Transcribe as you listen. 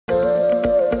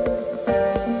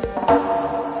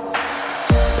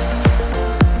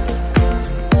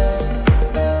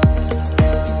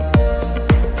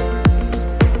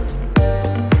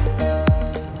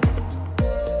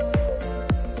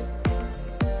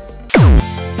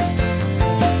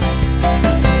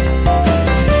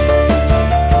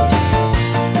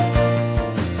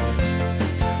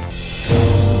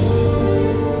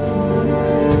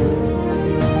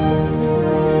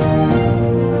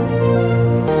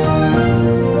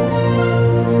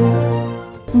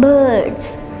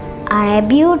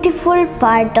beautiful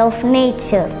part of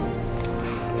nature,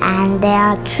 and they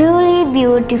are truly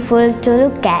beautiful to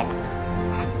look at.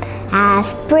 As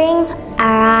spring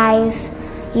arrives,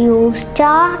 you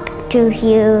start to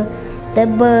hear the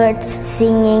birds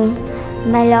singing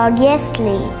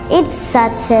melodiously. It's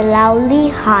such a lovely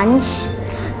hunch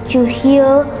to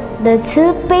hear the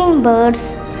chirping birds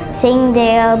sing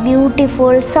their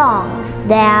beautiful songs.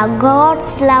 They are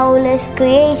God's loveless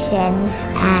creations,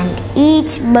 and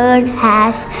each bird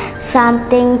has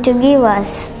something to give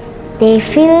us. They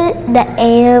fill the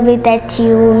air with a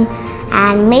tune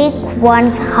and make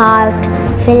one's heart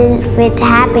fill with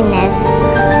happiness.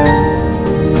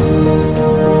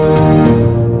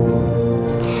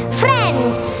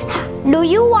 Friends, do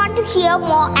you want to hear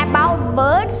more about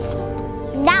birds?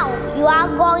 Now you are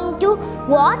going to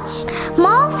watch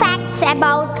more facts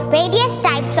about various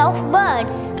types of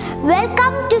birds.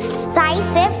 Welcome to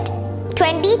Sci-Sift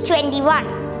 2021.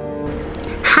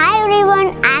 Hi everyone,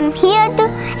 I am here to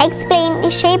explain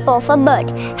the shape of a bird.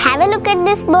 Have a look at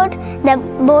this bird. The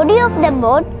body of the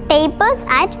bird tapers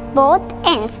at both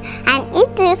ends and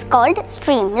it is called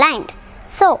streamlined.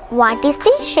 So what is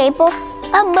the shape of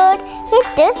a bird?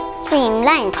 It is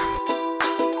streamlined.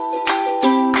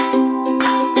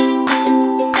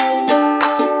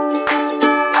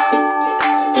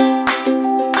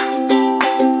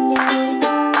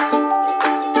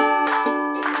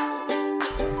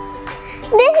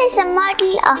 This is a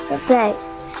model of a bird.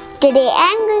 Today I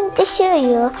am going to show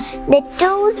you the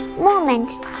two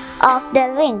movements of the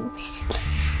wings.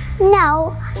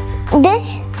 Now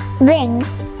this wing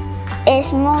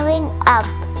is moving up.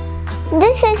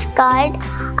 This is called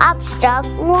upstroke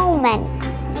movement.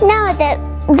 Now the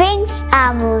wings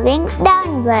are moving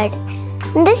downward.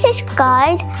 This is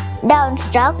called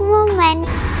downstroke movement.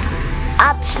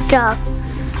 Upstroke,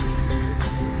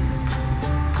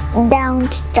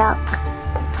 downstroke.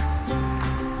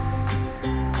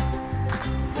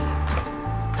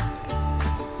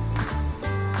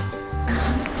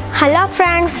 Hello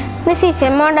friends, this is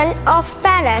a model of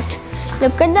parrot.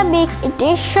 Look at the beak, it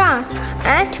is sharp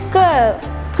and curved.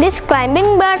 This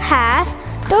climbing bird has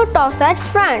 2 toes at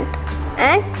front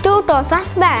and 2 toes at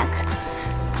back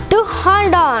to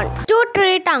hold on to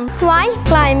tree trunks while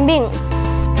climbing.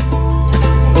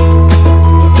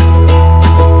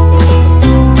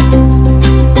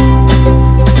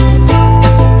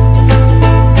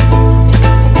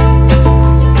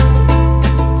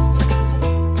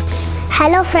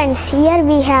 Hello friends, here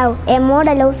we have a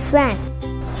model of swan.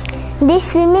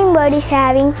 This swimming bird is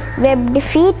having webbed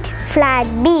feet, flat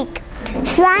beak.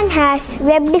 Swan has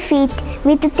webbed feet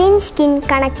with thin skin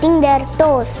connecting their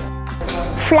toes.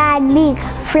 Flat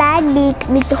beak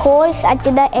with holes at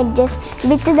the edges.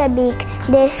 With the beak,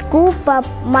 they scoop up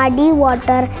muddy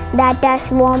water that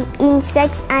has warm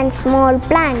insects and small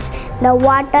plants. The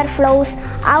water flows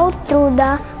out through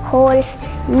the holes,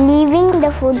 leaving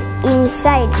the food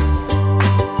inside.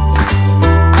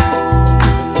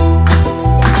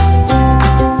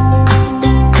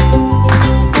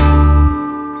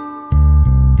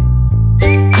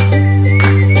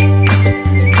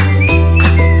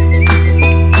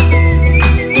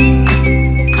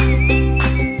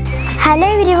 Hello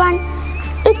everyone,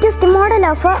 it is the model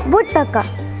of a woodpecker.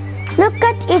 Look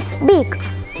at its beak.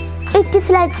 It is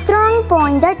like strong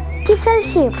pointed chisel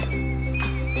shaped.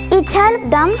 It helps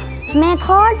them make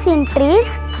holes in trees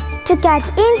to catch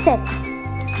insects.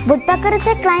 Woodpecker is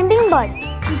a climbing bird.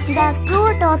 It has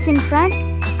 2 toes in front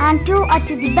and 2 at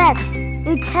the back.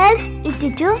 It helps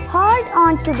it to hold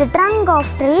on to the trunk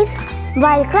of trees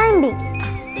while climbing.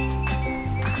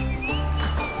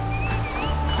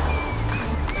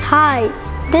 Hi,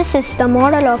 this is the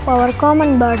model of our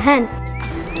common bird hen.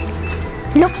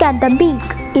 Look at the beak,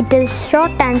 it is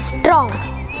short and strong.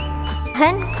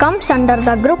 Hen comes under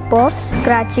the group of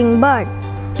scratching bird.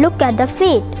 Look at the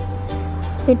feet,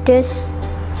 it is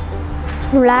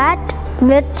flat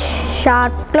with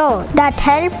sharp claws that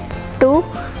help to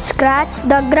scratch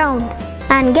the ground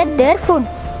and get their food.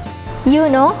 You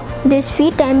know, these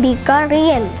feet and beak are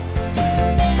real.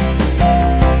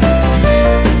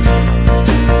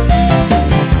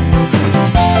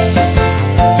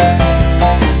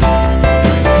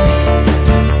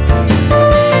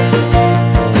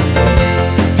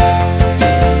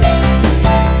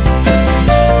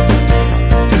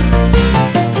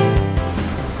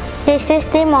 This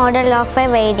is the model of a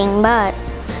wading bird.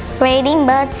 Wading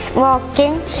birds walk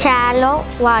in shallow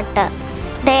water.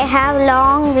 They have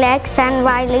long legs and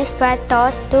widely spread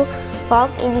toes to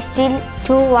walk in still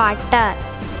water.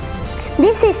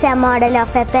 This is a model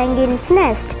of a penguin's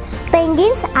nest.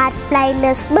 Penguins are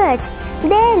flightless birds.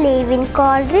 They live in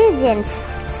cold regions.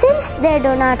 Since they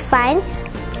do not find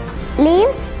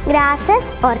leaves,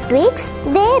 grasses or twigs,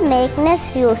 they make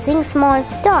nests using small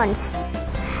stones.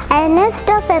 A nest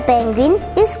of a penguin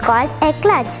is called a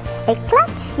clutch. A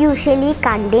clutch usually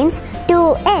contains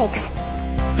 2 eggs.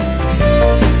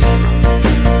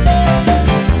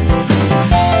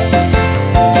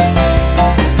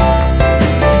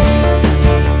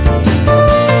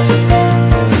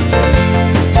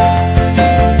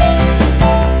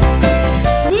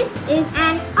 This is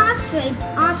an ostrich.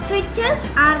 Ostriches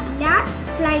are large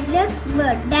flightless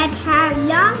birds that have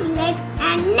long legs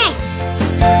and necks.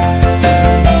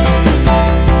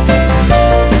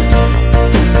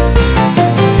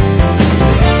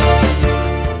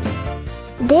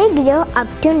 They grow up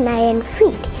to 9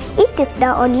 feet. It is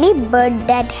the only bird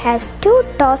that has 2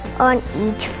 toes on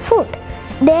each foot.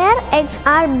 Their eggs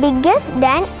are biggest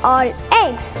than all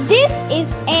eggs. This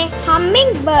is a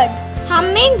hummingbird.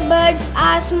 Hummingbirds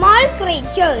are small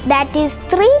creatures That is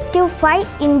 3 to 5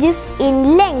 inches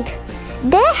in length.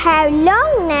 They have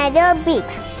long narrow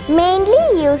beaks,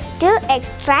 mainly used to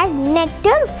extract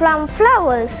nectar from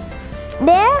flowers.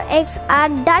 Their eggs are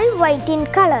dull white in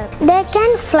color. They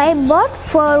can fly both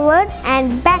forward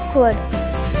and backward.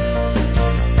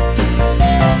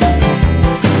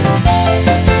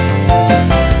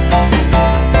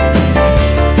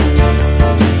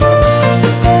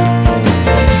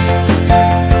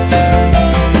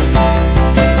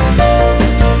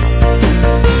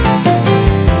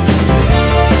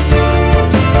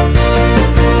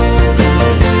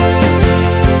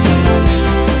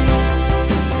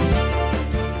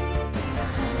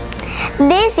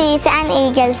 This is an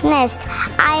eagle's nest.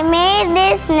 I made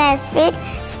this nest with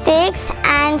sticks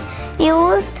and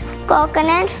used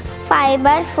coconut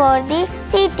fiber for the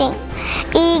seating.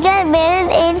 Eagle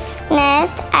built its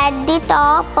nest at the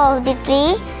top of the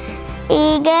tree.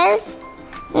 Eagle's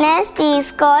nest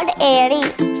is called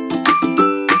eyrie.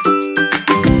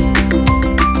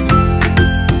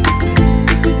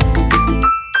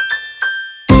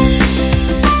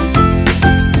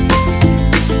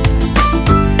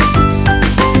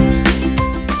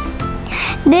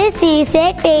 This is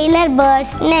a tailor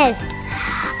bird's nest.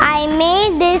 I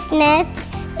made this nest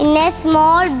in a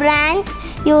small branch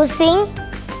using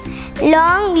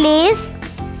long leaves,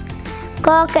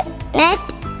 coconut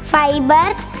fiber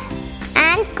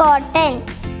and cotton.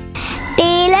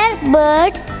 Tailor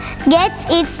birds get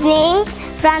its name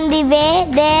from the way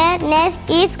their nest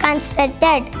is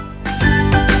constructed.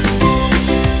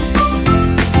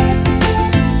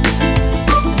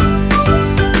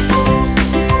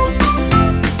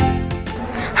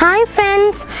 Hi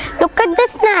friends, look at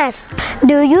this nest.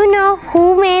 Do you know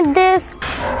who made this?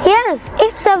 Yes,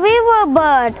 it's the weaver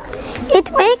bird.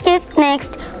 It makes its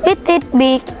nest with its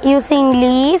beak using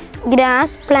leaf,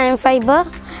 grass, plant fiber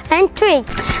and twig.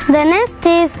 The nest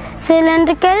is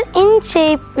cylindrical in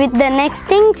shape with the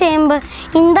nesting chamber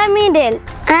in the middle,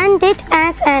 and it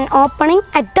has an opening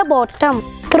at the bottom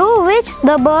through which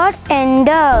the bird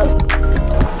enters.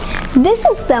 This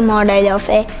is the model of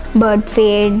a bird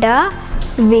feeder.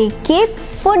 We keep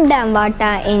food and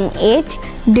water in it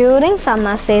during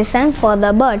summer season for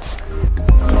the birds.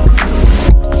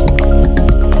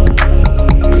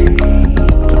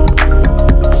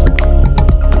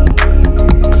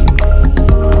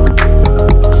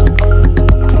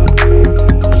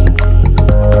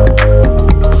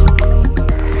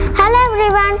 Hello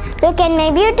everyone, look at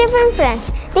my beautiful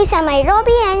friends. These are my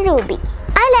Robbie and Ruby.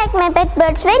 I like my pet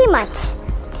birds very much.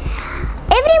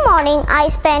 Every morning I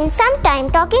spend some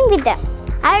time talking with them.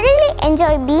 I really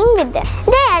enjoy being with them.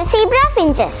 They are zebra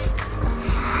finches.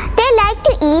 They like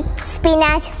to eat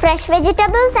spinach, fresh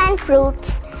vegetables and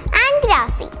fruits and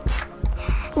grass seeds.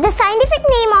 The scientific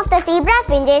name of the zebra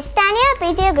finch is Tania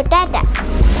pigeogutata.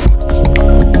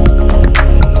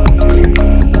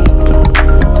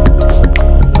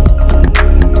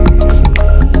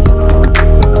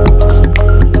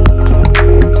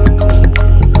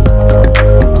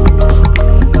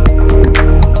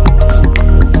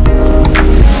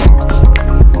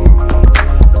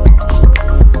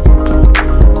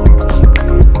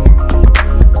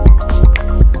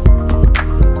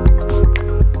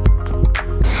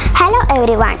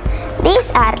 Everyone,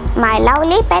 these are my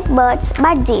lovely pet birds,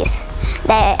 budgies.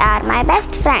 They are my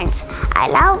best friends. I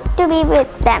love to be with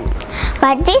them.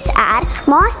 Budgies are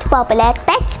most popular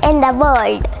pets in the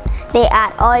world. They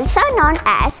are also known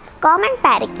as common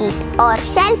parakeet or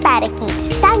shell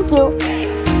parakeet. Thank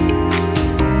you.